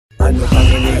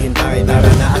hinihintay,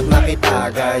 tara na at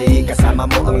makitagay. Kasama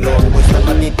mo ang longboys na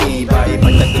matitibay.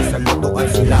 Pagdating sa lutuan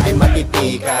sila ay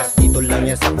matitikas. Dito lang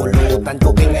yan sa Pulutan,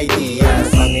 cooking ideas.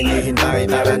 Ang hinihintay,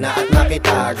 tara na at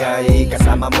makitagay.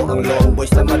 Kasama mo ang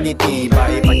longboys na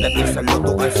matitibay. Pagdating sa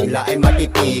lutuan sila ay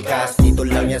matitikas. Dito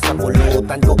lang yan sa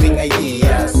Pulutan, cooking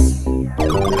ideas.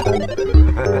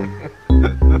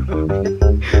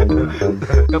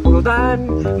 Kapulutan,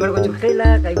 meron ko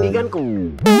kaila, kaibigan ko.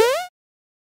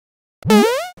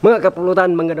 Mga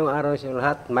kapulutan, magandang araw sa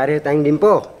lahat. Mayroon tayong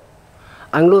Liempo.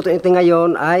 Ang luto ito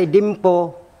ngayon ay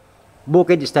Liempo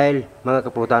Bukid style, mga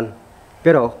kapulutan.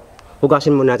 Pero,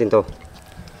 hugasin muna natin to.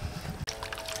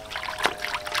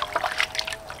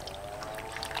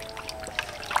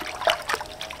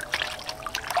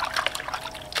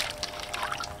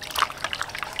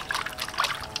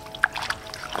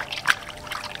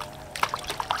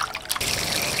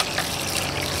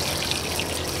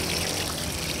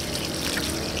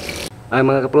 Ay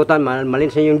mga kapulutan,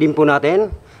 malinis na yung Liempo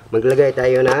natin. Maglagay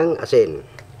tayo ng asin.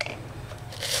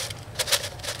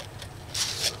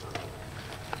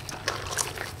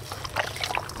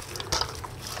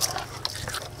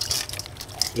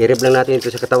 I-rib lang natin ito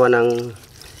sa katawan ng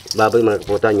baboy mga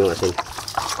kapulutan, yung asin.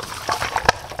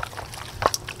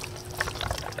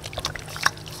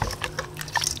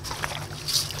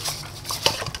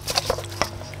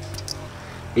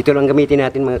 Ito lang gamitin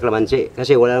natin mga kalamansi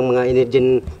kasi walang mga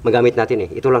energy magamit natin eh.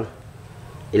 Ito lang.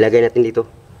 Ilagay natin dito.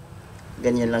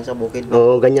 Ganyan lang sa bukid.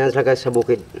 Oo, ganyan lang sa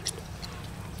bukid.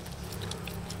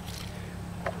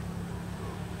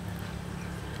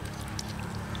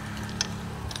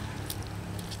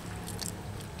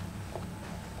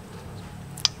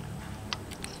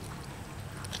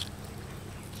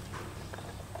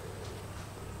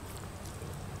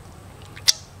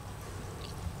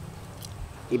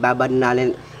 Ibabad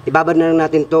na lang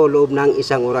natin to loob ng 1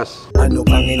 oras. Ano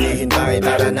pang hinihintay,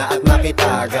 tara na at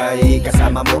makitagay.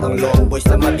 Kasama mo ang longboys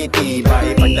na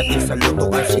matitibay. Pagdating sa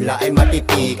lutuan sila ay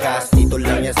matitikas. Dito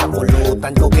lang yan sa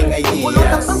Pulutan, cooking ideas.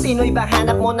 Pulutan pang Pinoy ba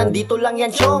hanap mo, nandito lang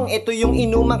yan chong. Ito yung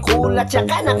inumang kulat,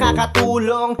 tsaka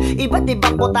nakakatulong. Iba't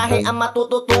ibang putahe ang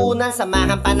matututunan.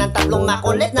 Samahan pa ng 3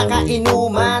 makulit na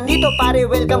kainuman. Dito pare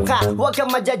welcome ka, huwag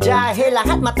kang madyajahe.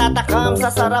 Lahat matatakam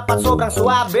sa sarap at sobrang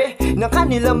suabe ng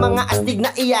kanilang mga astig na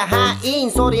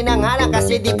iyahain. Sorry na nga lang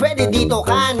kasi di pwede dito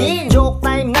kanin. Joke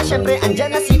time na syempre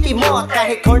andyan na si Timot.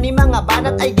 Kahit corny mga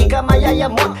banat ay di ka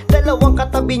mayayamot. Dalawang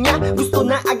katabi niya gusto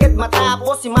na agad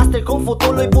matapos. Si Master Kung Fu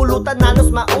tuloy pulutan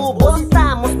nalos maubos. Si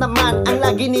Tamos naman ang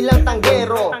lagi nilang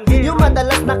tanggero, yung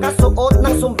madalas nakasuot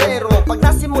ng sombrero. Pag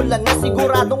nasimulan na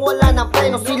siguradong wala ng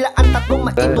preno. Sila ang 3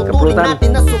 maituturing natin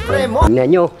na supremo. Tingnan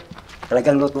nyo,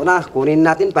 talagang luto na. Kunin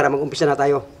natin para mag-umpisa na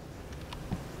tayo.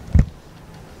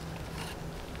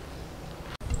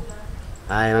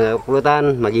 Ay mga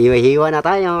kapulutan, maghiwa-hiwa na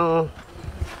tayo.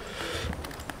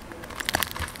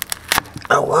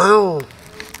 Oh wow!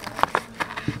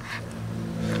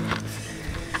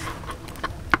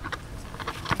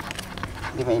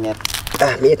 Hindi mainit.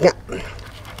 Mainit nga.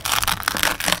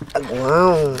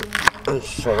 Wow! Ang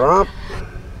sarap.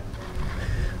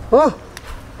 Oh!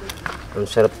 Ang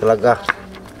sarap talaga.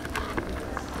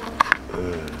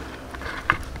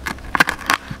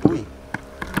 Uy.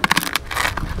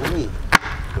 Uy.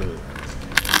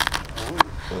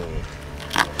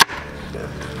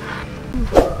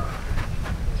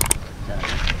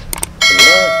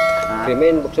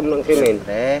 Krimen, buksan mo ng krimen.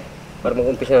 Para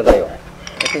mag-umpisa na tayo.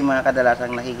 Ito yung mga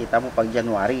kadalasang nakikita mo pag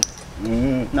January.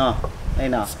 No?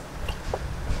 Ayun no?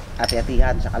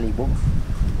 Ati-atihan sa kalibog.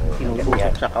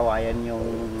 Tinutulok sa kawayan yung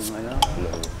ano.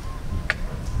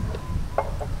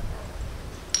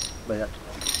 Bayat.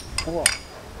 Oh.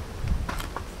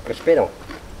 Crispy no?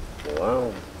 Wow!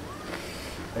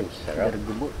 Ang sarap.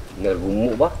 Nergumo.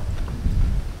 Nergumo ba?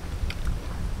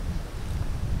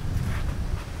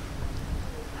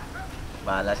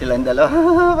 Bahala silang dalawa.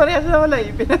 Parehas na wala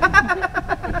ipin.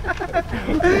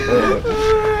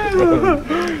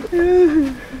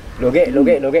 Lugi.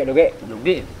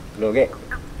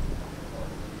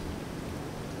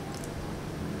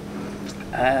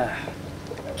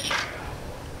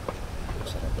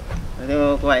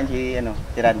 Ito kumain si ano,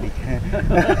 si Randy.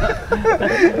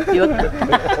 Cute.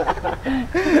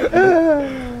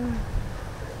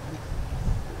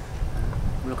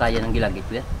 Lo kaya ng gilagid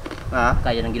ko yan. Ha?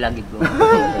 Kaya ng gilagid ko.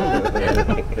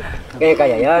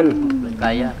 Kaya yan.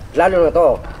 Kaya. Lalo na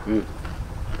to.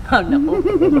 Naku.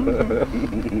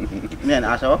 Yan,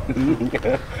 aso?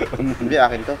 Hindi,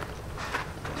 akin to.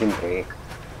 Siyempre.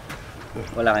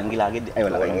 Wala kang gilagid. Ay,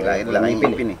 wala kang gilagid. Wala kang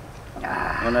ipin eh.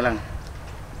 Ano na lang.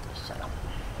 Sarap.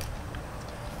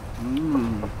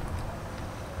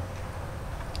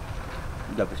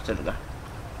 The best talaga.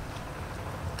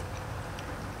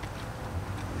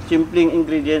 Simpleng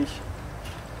ingredients.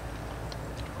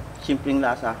 Simpleng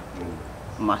lasa.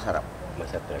 Masarap.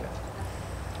 Masarap talaga.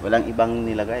 Walang ibang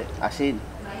nilagay. Asin,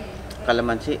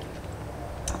 kalamansi.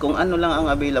 Kung ano lang ang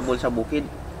available sa bukid.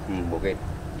 Bukid.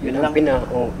 Yun Yun ang lang.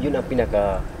 yun ang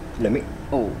pinaka lami.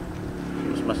 Oh,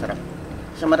 mas masarap.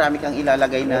 Sa marami kang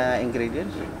ilalagay na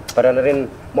ingredients. Para na rin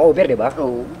ma-over, di ba?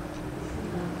 Oo.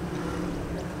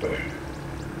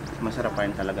 Masarap pa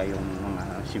rin talaga yung mga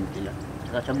simple lang.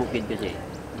 Saka sa bukid kasi,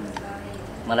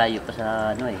 malayo pa sa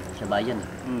ano sa bayan.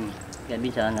 Kaya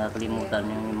minsan nakakalimutan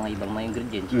yung mga ibang mga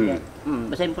ingredients. Kaya,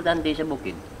 basta importante sa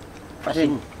bukid,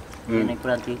 asin. Yan ang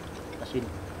importante, asin.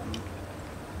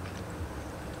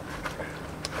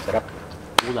 Sarap.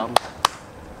 Ulam.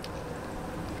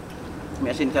 May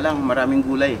asin ka lang, maraming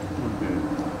gulay.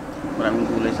 Maraming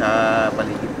gulay sa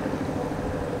paligid.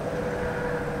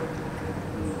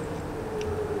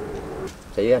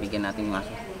 Sa'yo yan. Bigyan natin ng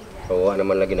aso. Oo,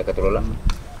 naman lagi nakatulala.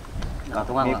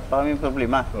 Nakatunga nga. May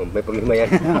problema. May problema yan.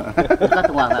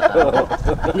 Nakatunga nga ka.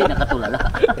 Hindi nakatulala.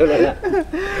 Tulala.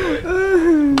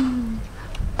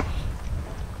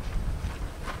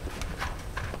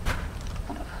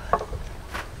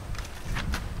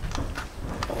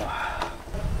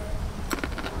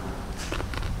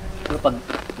 Pero pag,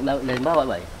 halimbawa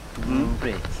ba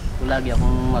pre, kung lagi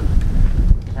akong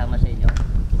kasama sa inyo,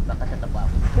 baka tataba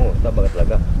ako. Oo, taba ka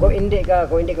talaga. Kung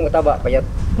hindi ka mataba, payat.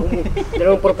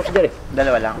 Dalawang purpose dyan eh.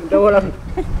 Dalawa lang. Dalawa lang.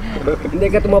 Hindi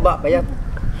ka tumaba, payat.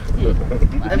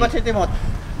 Ay, ba't si Timot?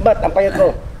 Ba't ang payat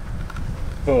mo?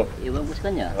 Oo. Iwan gusto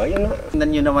niya. Ayun na. Tingnan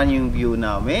nyo naman yung view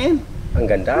namin. Ang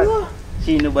ganda.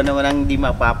 Sino ba naman ang hindi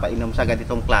mapapainom sa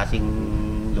ganitong klaseng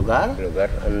lugar? Lugar.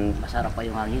 Ang Masarap pa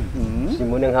yung hangin.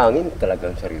 simon ng hangin,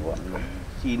 talagang sariwa.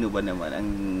 Sino ba naman ang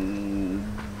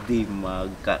di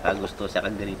magkakagusto sa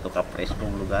ganito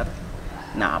ka-preskong lugar?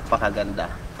 Napakaganda.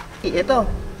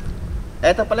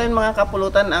 Ito pala yung mga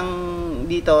kapulutan ang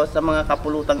dito sa mga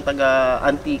kapulutang taga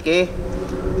Antique.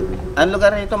 Ang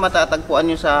lugar nito matatagpuan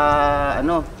nyo sa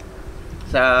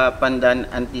sa Pandan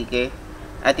Antique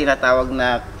at tinatawag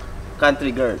na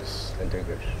Country Girls. Country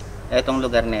girls. Etong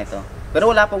lugar nito. Pero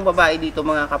wala pong babae dito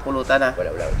mga kapulutan ha.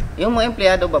 Wala. Yung mga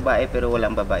empleyado babae pero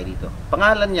walang babae dito.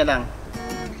 Pangalan niya lang.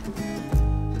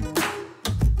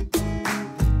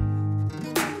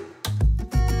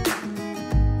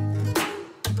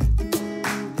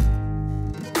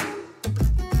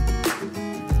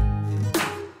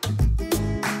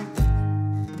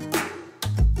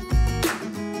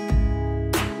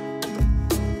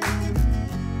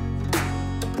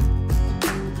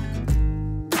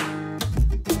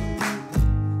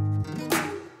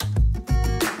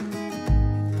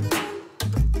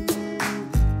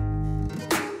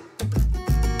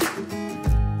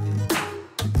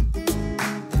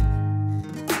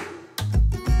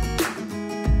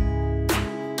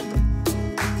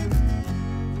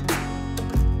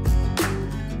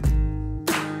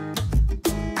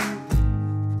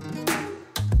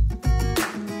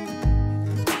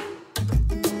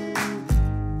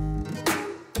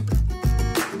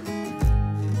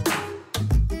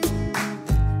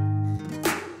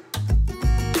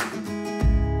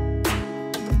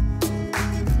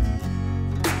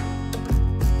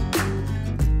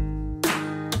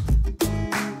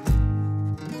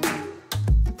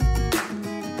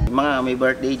 Mga may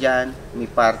birthday dyan, may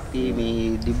party,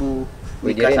 may dibu,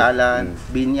 may Pwede rin. kasalan,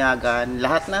 binyagan,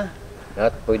 lahat na.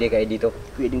 Lahat pwede kayo dito.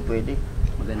 Pwede.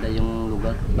 Maganda yung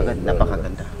lugar.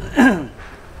 Napakaganda.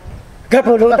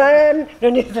 Kapulutan!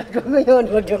 Nandito ko ngayon.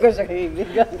 Huwag ko sa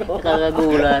kaibigan ko.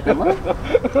 Nakakagulat naman.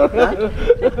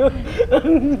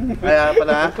 Kaya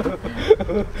pala,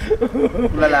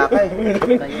 lalaki.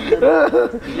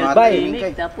 Mga Bye. tahimik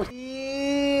kay. Tapos,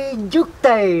 Juke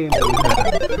time!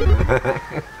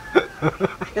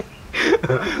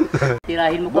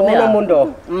 tirahin mo Buo kami ng mundo.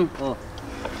 Oh.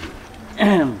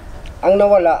 Ang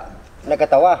nawala,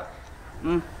 nagkatawa.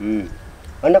 Mm.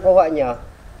 Ang nakuha niya,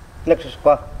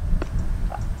 nagsusuka.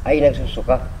 Ay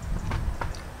nagsusuka.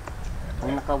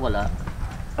 Ang nakawala,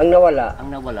 Ang nawala, ang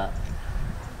nawala,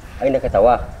 ay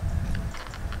nakatawa.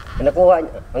 Ang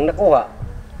nakuha,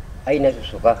 ay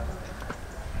nagsusuka.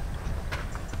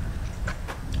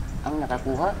 ang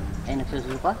nakakuha ay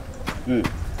nagsusuka.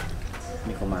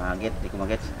 Hindi ko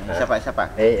magets. Isa pa.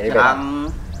 Eh, Ang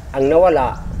ang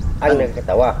nawala, ang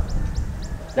nagkatawa.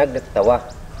 Nagtatawa.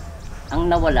 Ang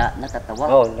nawala, natatawa.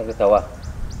 Oo, nagtatawa.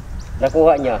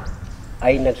 Nakuha niya,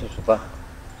 ay nagsusuka.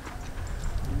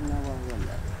 Ang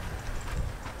nawawala,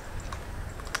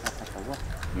 natatawa.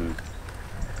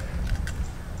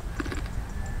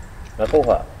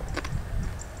 Nakuha,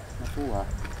 Nakuha,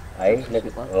 Ay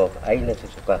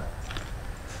nagsusuka.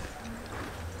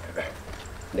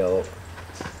 No.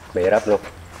 Mahirap, no?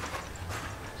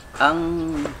 Ang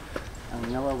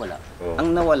nawawala. ang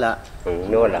nawala,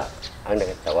 Ang nawala, ang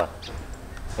nakatawa.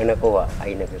 Ang nakuha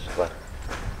ay nagsusuka.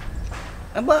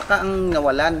 baka ang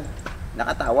nawalan,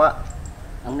 nakatawa,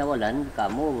 Ang nawalan,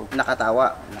 kamo.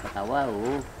 nakatawa. Nakatawa,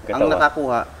 oo. Ang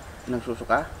nakakuha,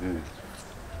 nagsusuka.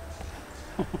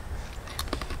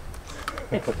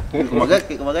 Kumagay.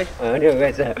 Ano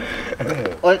guys?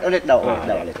 Ulit daw.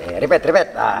 Repeat.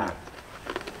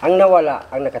 Ang nawala,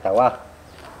 ang nakatawa.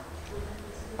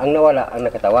 Ang nawala, ang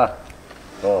nakatawa.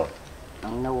 Oh.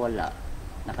 Ang nawala,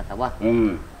 nakatawa.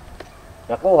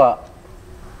 Nakuha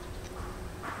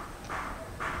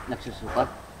Nagsusuka.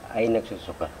 ay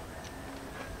nagsusuka.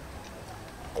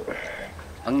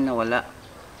 Ang nawala,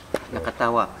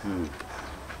 nakatawa.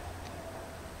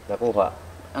 Nakuha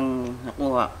Ang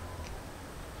nakuha,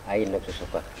 ay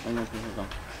nagsusuka. ay nagsusuka.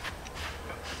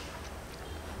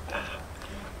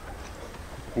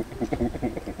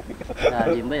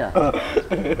 Lalim ba yan?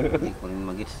 Hindi ko rin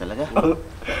mag-gets talaga.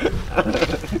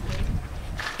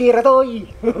 Tira toy.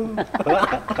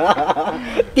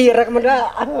 Tira ka man na.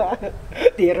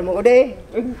 Tira mo ko de.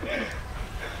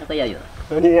 Ano kaya yun?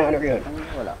 Ano yan, ano yun? Ang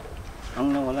nawala. Ang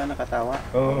nawala, nakatawa.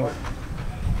 Oo.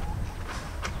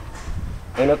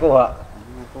 Ang nakuha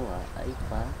Ang nakuha,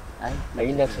 ay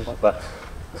nagsusuka.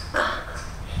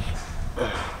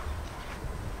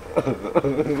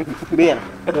 Beer.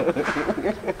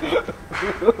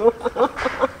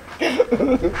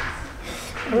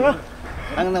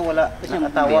 Ang nawala, Kasi ang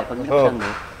nakatawa. pag nabuksan mo,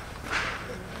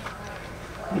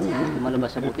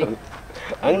 lumalabas sa buti.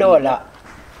 Ang nawala,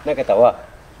 nakatawa.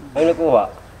 Ang nakuha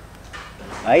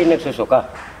ay nagsusuka.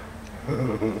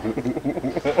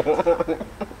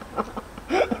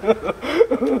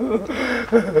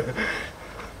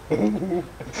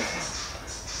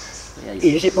 Kaya yun.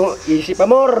 Isip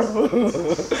amor.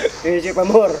 Isip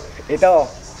amor. Ito,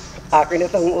 akin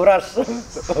itong oras.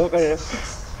 Okay.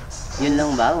 Yun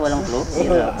lang ba? Walang clue?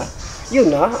 Hirap. Yun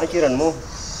na, ang siran mo.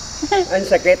 Ang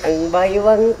sakit ang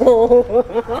baywang ko.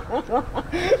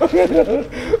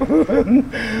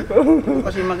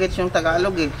 Kasi mag-gets yung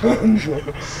Tagalog eh.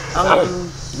 Ang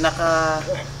naka...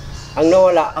 Ang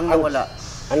nawala, Ang nawala.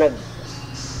 ang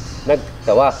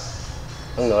nagtawa.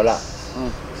 Ang nawala.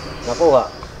 Nakuha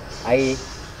ay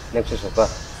nagsusuka.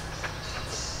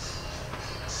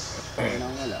 Ang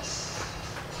nawala.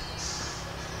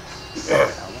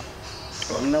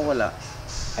 Ang nawala,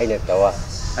 Ay nagtawa.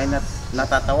 ay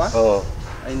natatawa? Oo.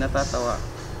 Ay natatawa.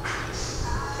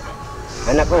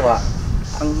 Ang nakuha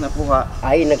Ang nakuha,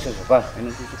 ay nagsusuka. ay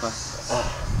nagsusuka.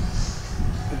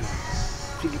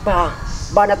 Sige pa,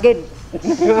 banat gid.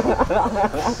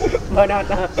 Banat.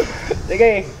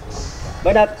 Sige.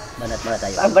 Banat. Banat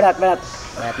tayo. Banat. Banat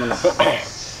mo na.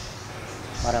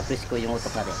 Para presko yung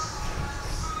utok natin.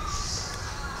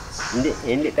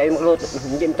 Hindi tayo magluto.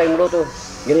 Hindi tayo magluto.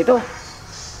 Ganito.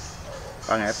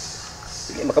 Pangit.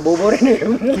 Hindi makabubo rin eh.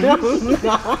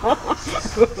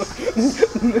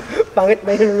 Pangit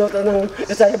ba yung luto ng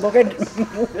sa Bukid?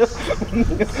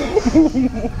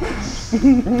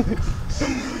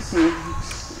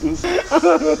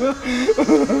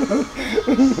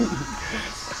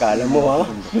 Akala mo ha?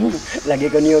 Lagi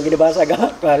ko niyo ginabasag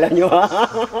ha? Akala niyo ha?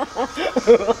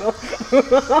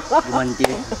 Gumanti.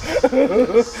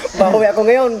 Bawi ako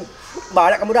ngayon.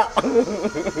 Bahala ka muna.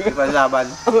 Ipalaban.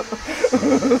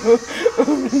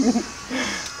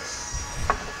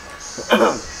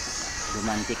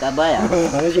 Gumanti ka ba yan?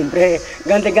 Siyempre,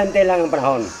 gante-gante lang ang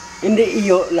panahon. Hindi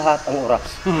iyo lahat ang oras.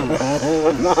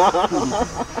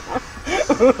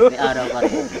 May araw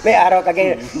ka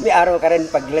rin. May araw ka rin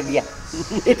paglagyan.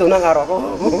 Ito nang araw ko.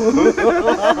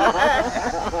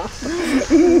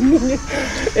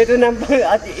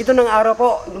 ito nang araw po.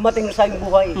 Dumating na sa aking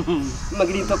buhay.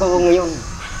 Magdito ko ngayon.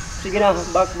 Sige na,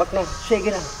 bak na. Sige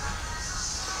na.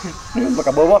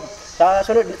 Makabobo. Sa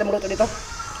sunod, dito magluto dito.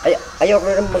 Ayaw ko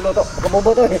rin magluto. Makabobo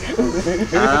to eh.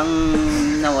 Ang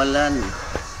nawalan,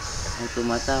 ay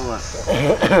tumatawa.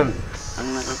 Ang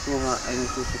nakakuha ay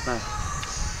nagsusuka.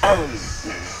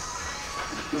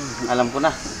 Alam ko na.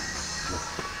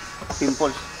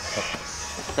 Pimples.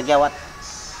 Tagyawat.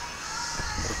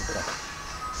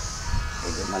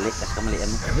 Mali, kas kamalian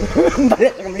mo.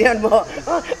 Balik sa kamalian mo.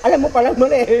 Alam mo pala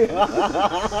mali.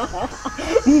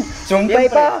 Sumpay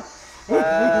pa.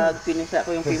 Pag pinisa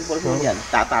ko yung pimples mo dyan,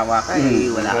 tatawa ka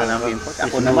eh. Wala ka ng pimples.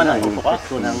 Ako naman ang upo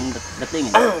Presko ng dating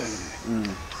eh.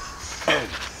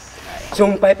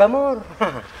 Sumpay pa more.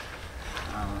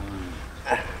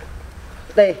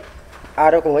 Tay,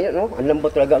 araw ko ngayon, no? Ang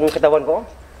lambot talaga ang katawan ko.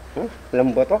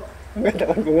 Lambot to. Ang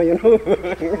katawan ko ngayon.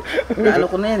 Naano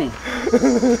ko na yan eh.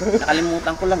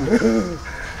 Nakalimutan ko lang.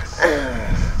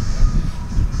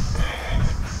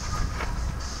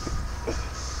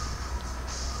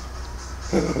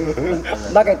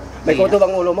 Bakit? May kuto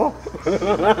bang ulo mo?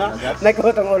 May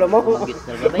kuto ang ulo mo? Magit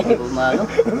talaga ba? Hindi ko maano.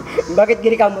 Bakit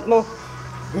ginikamot mo?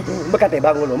 Bakit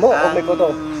ba ang ulo mo? O may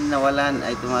kuto? Ang nawalan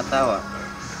ay tumatawa.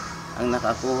 Ang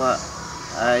nakakuha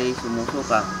ay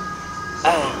sumusuka.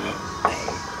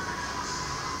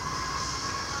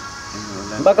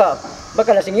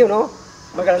 Baka lasing yun, no?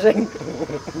 Baka lasing.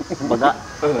 Baga.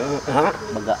 Ha?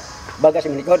 Baga. Baga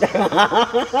sa likod.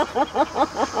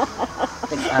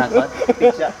 Tag-akot.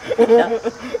 Siya.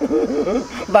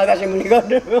 Baga sa likod.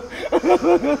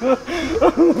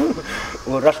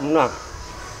 Oras mo na.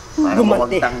 Para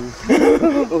Gumanti. mawagtang.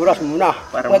 Oras mo na.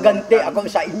 Para Maganti mawagtang. ako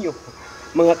sa inyo.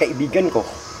 Mga kaibigan ko.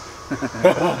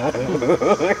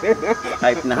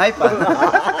 Hype na hype ah.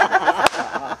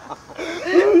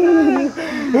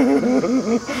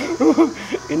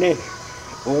 Ini,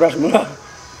 oras mo na.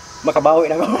 Makabawi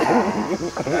na ako.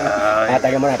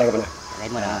 Taga mo na. Alay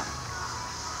mo na.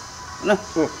 Ano?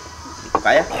 Hindi ko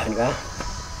kaya. Ano ka?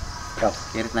 Ikaw?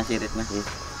 Sirit na.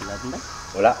 Wala din ba?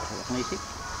 Wala. Wala ko naisip.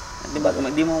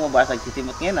 Di mo mabasag si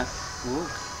Timot ngayon ah. Oo.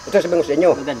 Ito sabihin ko sa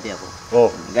inyo. Gaganti ako. Oh,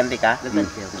 Ganti ka?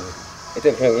 Gaganti ako. ito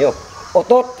yung sa inyo.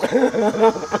 Otot!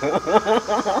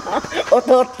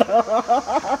 Otot!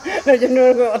 Nandiyan na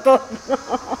ako, otot!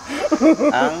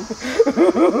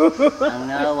 Ang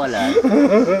nawalan,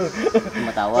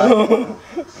 matawa.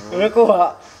 Nakuha.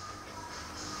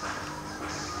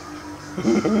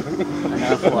 Ang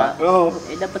nakakuha. Oo.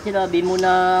 Eh dapat sinabi mo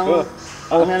ng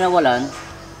ang nawalan,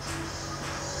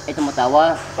 ay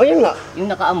tumatawa. O yun nga. Yung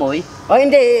nakaamoy, Ay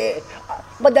hindi.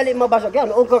 Madali mabasag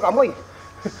yan. Huwag ka kamoy.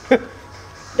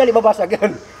 Dali mabasag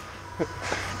yan.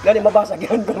 Dali mabasag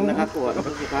yan. Nakakuha.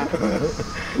 Susuka.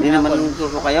 Hindi naman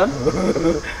susuka yun?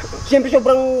 Siyempre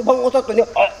sobrang bang utot.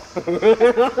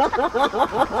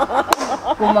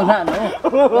 kung mga ano,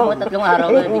 kung mga 3 araw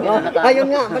na hindi ka na naka... Ayun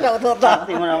nga. Basta utot.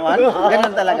 Sakti mo naman.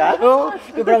 Ganun talaga? Oo.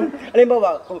 Sobrang, halimbawa,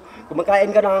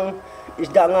 kumakain ka ng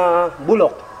isda nga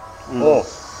bulok. Oo.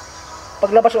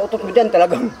 Paglabas sa utot mo dyan,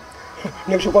 talagang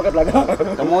nagsuka ka talaga.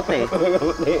 Kamote.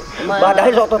 Ba,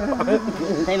 dahil sa utot.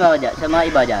 Sa mga dyan, sa mga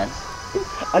iba dyan,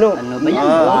 Ano? ano ba yan?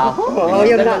 Oo,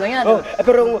 yun na. Ganun yan. Oh,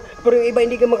 pero yung iba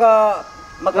hindi ka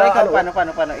Pero ikaw,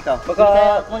 paano ikaw?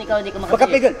 Kung ikaw hindi ka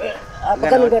makapigil. makapigil.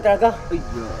 Pagkano ka talaga?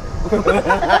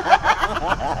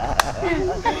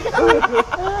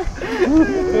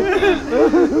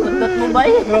 Utot mo ba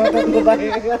eh? Utot mo ba?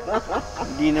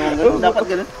 Hindi naman ganun. Dapat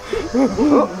ganun.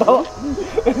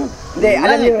 Hindi,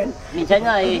 alam niyo yun. Minsan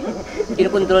nga eh,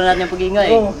 kinukontrol natin yung pag-ingay.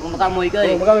 Kung makamoy ka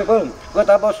eh. Magkami po.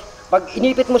 Tapos, pag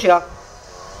inipit mo siya,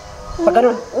 pag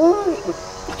ganun,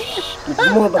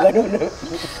 mo ba ganun?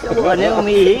 Kung ano yung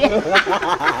umihi.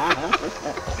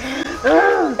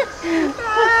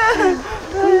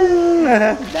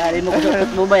 Dahil mo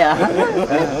kusutot mo ba ya?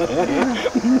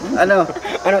 Ano?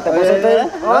 Ano, tapos ito yun?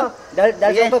 Dahil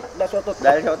Sige. sa utot, dahil sa utot.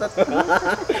 Dahil sa utot.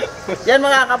 Yan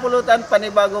mga kapulutan,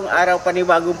 panibagong araw,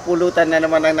 panibagong pulutan na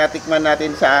naman ang natikman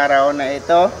natin sa araw na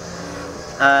ito.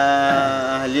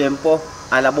 Liempo,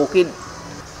 ala Bukid.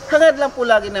 Hangad lang po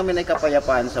lagi namin ay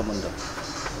kapayapaan sa mundo.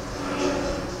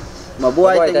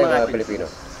 Mabuhay tayong mga Pilipino.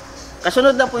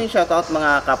 Kasunod na po yung shoutout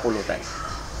mga kapulutan.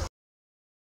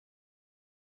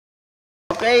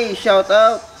 Okay,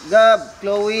 shoutout Gab,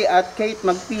 Chloe at Kate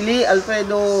Magpili,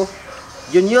 Alfredo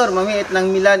Junior, mamiit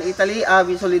ng Milan, Italy,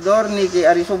 Avi Solidor, Nikki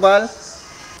Arisubal,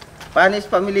 Panis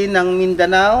Family ng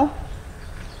Mindanao,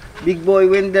 Big Boy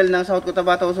Wendell ng South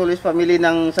Cotabato, Solis Family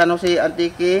ng San Jose,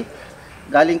 Antique,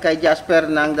 galing kay Jasper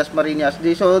ng Dasmariñas,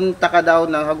 Dison Takadaw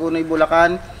ng Hagonoy,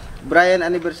 Bulacan, Brian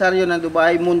Anibersaryo ng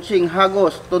Dubai, Munching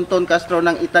Hagos, Tonton Castro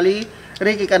ng Italy,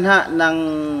 Ricky Kanha ng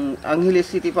Angeles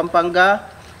City, Pampanga,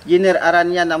 Jenner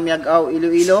Aranya ng Miagao,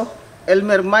 Iloilo,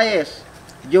 Elmer Mayes,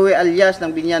 Joey Alias ng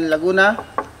Binyan, Laguna,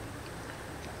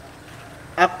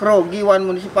 Acro, Giwan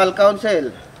Municipal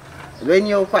Council,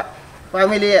 Dueño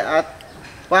Family at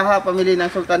Paha Family ng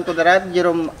Sultan Kudarat,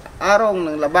 Jerome Arong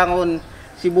ng Labangon,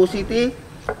 Cebu City,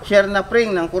 Sherna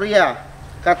Pring ng Korea,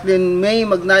 Kathleen May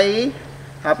Magnay,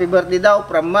 happy birthday daw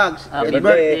from Mags, Happy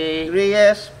Edbert birthday.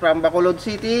 Reyes from Bacolod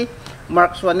City,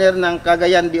 Mark Swaner ng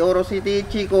Cagayan de Oro City,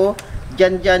 Chico,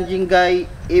 Janjan Jingay,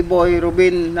 Iboy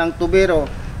Rubin ng Tubero,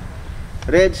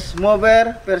 Reds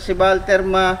Mover, Percival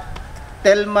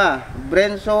Telma,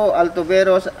 Brenso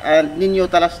Altoveros and Nino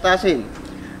Talastasin,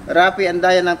 Rapi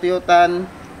Andayan ng Tuyutan,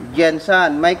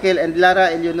 Jensan, Michael and Lara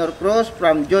Eleanor Cruz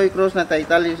from Joy Cruz ng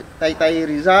Taytay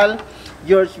Rizal,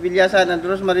 George Villasan and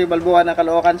Rosemary Balboa ng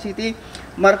Caloocan City,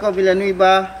 Marco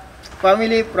Villanueva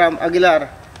family from Aguilar,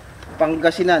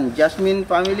 Pangasinan. Jasmine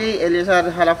family, Elizar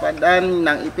Halapadan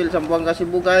ng Ipil, Zamboanga,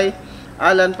 Sibugay.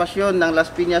 Alan Pasyon ng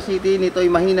Las Piñas City, Nitoy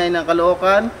Mahinay ng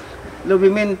Caloocan.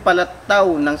 Lubimin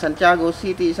Palataw ng Santiago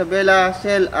City, Isabela.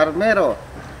 Sel Armero,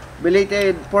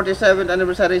 belated 47th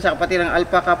anniversary sa kapatiran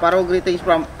Alpaca Paro. Greetings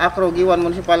from Acro Giwan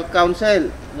Municipal Council.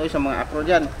 No, sa mga Acro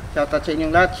dyan, shoutout sa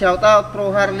inyong lahat. Shoutout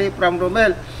Pro Harley from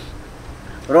Romel.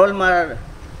 Rolmar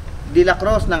De La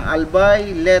Cruz ng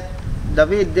Albay. Let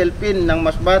David Delpin ng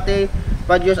Masbate.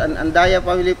 Padios and Andaya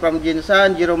family from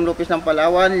Jinsan. Jerome Lopez ng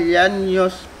Palawan.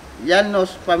 Llanos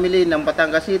family ng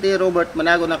Batangas City. Robert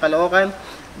Manago ng Caloocan.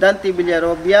 Dante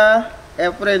Villarobia.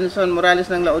 Efrenson Morales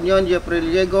ng La Union. Jeffrey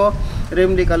Liego.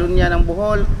 Rimdi Calunya ng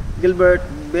Bohol. Gilbert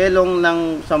Belong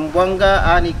ng Zamboanga.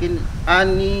 Ani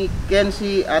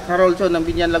Kensi at Haroldson ng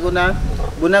Binyan, Laguna.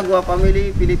 Bunagua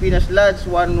family, Pilipinas Lodge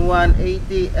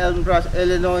 1180 Elmhurst,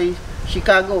 Illinois,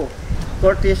 Chicago.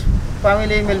 Curtis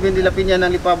family, Melvin de la Piña ng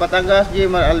Lipa, Batangas.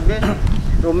 Jemar Alves.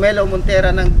 Romelo Montera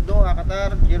ng Doha,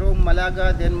 Qatar. Jerome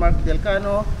Malaga, Denmark,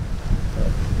 Delcano.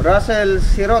 Russell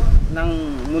Sirot ng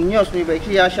Muñoz, Nueva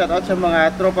Shoutout sa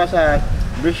mga tropa sa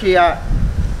Brescia,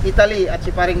 Italy, at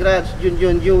si Paring Raj,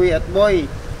 Junjun, Joey at Boy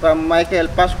from Michael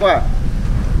Pasqua.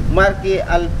 Marky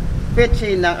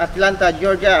Alpechi ng Atlanta,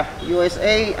 Georgia,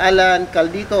 USA. Alan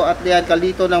Caldito at Leon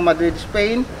Caldito ng Madrid,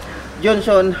 Spain.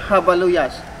 Johnson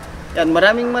Habaluyas. Yan,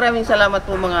 maraming salamat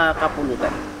po mga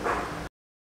kapulutan.